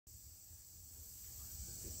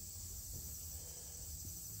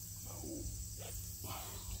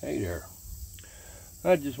Hey there.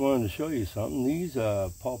 I just wanted to show you something. These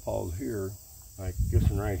pawpaws here, like this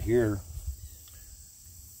one right here,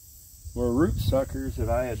 were root suckers that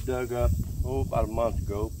I had dug up about a month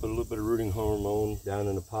ago. Put a little bit of rooting hormone down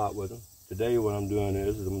in the pot with them. Today what I'm doing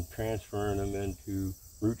is I'm transferring them into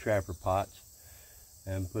root trapper pots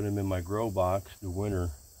and put them in my grow box the winter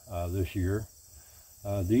this year.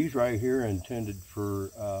 These right here are intended for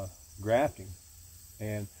grafting,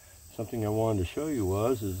 and something I wanted to show you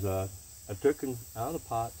is I took them out of the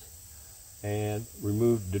pots and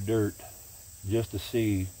removed the dirt just to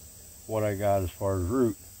see what I got as far as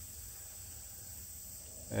root.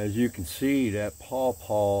 As you can see, that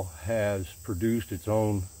pawpaw has produced its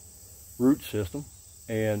own root system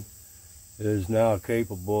and is now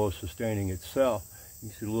capable of sustaining itself. You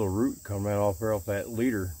see the little root come right off that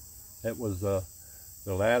leader. That was the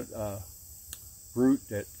root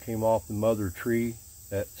that came off the mother tree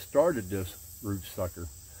that started this root sucker.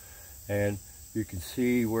 And you can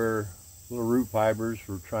see where little root fibers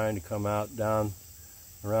were trying to come out down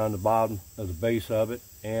around the bottom of the base of it.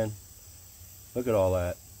 And look at all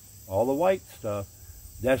that. All the white stuff,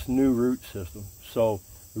 that's new root system. So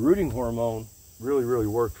the rooting hormone really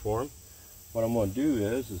works for them. What I'm going to do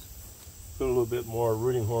is put a little bit more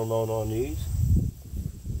rooting hormone on these.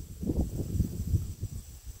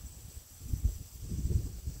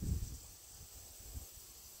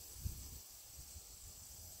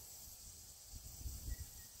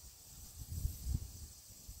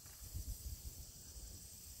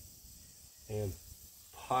 And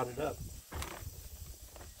pot it up.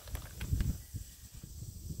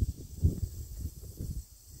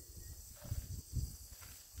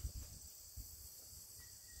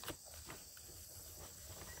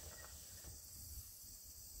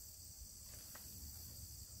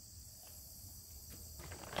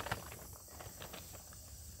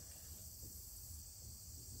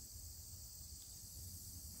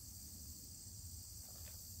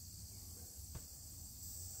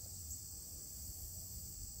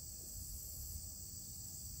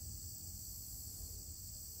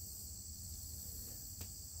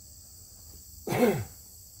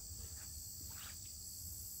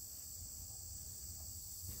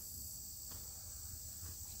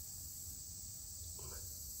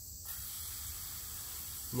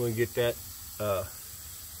 I'm going to get that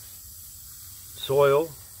soil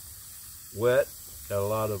wet. Got a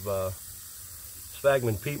lot of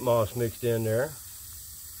sphagnum peat moss mixed in there,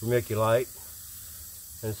 vermiculite,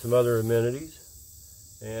 and some other amenities.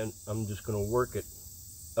 And I'm just going to work it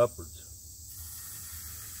upwards,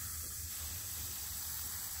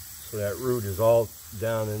 so that root is all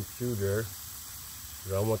down in through there.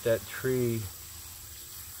 But I want that tree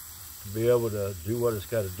to be able to do what it's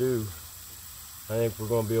got to do. I think we're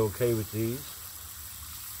going to be okay with these.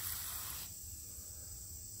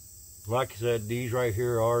 Like I said, these right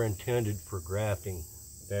here are intended for grafting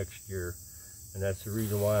next year, and that's the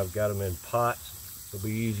reason why I've got them in pots. It'll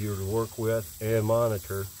be easier to work with and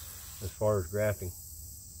monitor as far as grafting.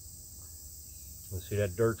 Let's see,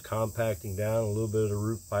 that dirt's compacting down. A little bit of the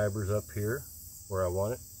root fibers up here where I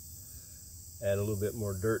want it. Add a little bit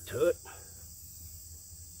more dirt to it.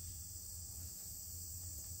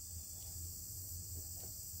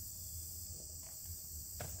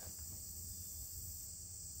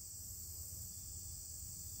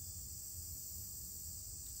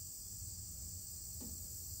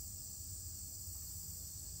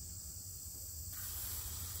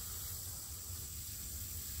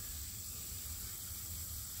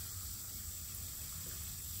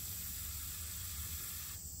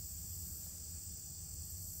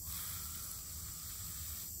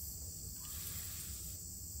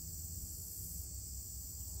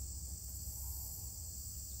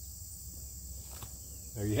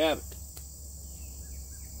 There you have it.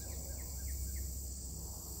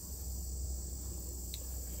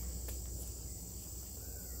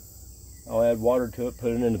 I'll add water to it,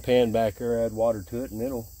 put it in the pan back there, add water to it, and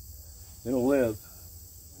it'll live.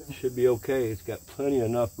 It should be okay. It's got plenty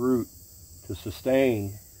enough root to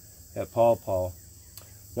sustain that pawpaw.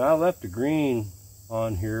 Now I left the green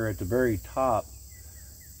on here at the very top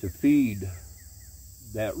to feed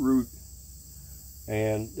that root,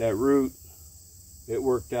 and that root, it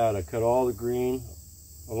worked out. I cut all the green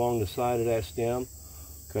along the side of that stem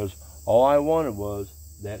because all I wanted was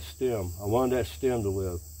that stem. I wanted that stem to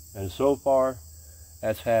live, and so far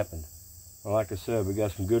that's happened. And like I said, we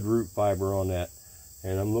got some good root fiber on that,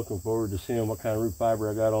 and I'm looking forward to seeing what kind of root fiber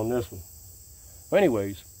I got on this one. But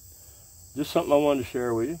anyways, just something I wanted to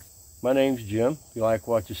share with you. My name's Jim. If you like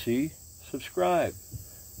what you see, subscribe,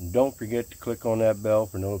 and don't forget to click on that bell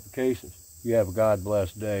for notifications. You have a God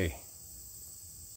blessed day.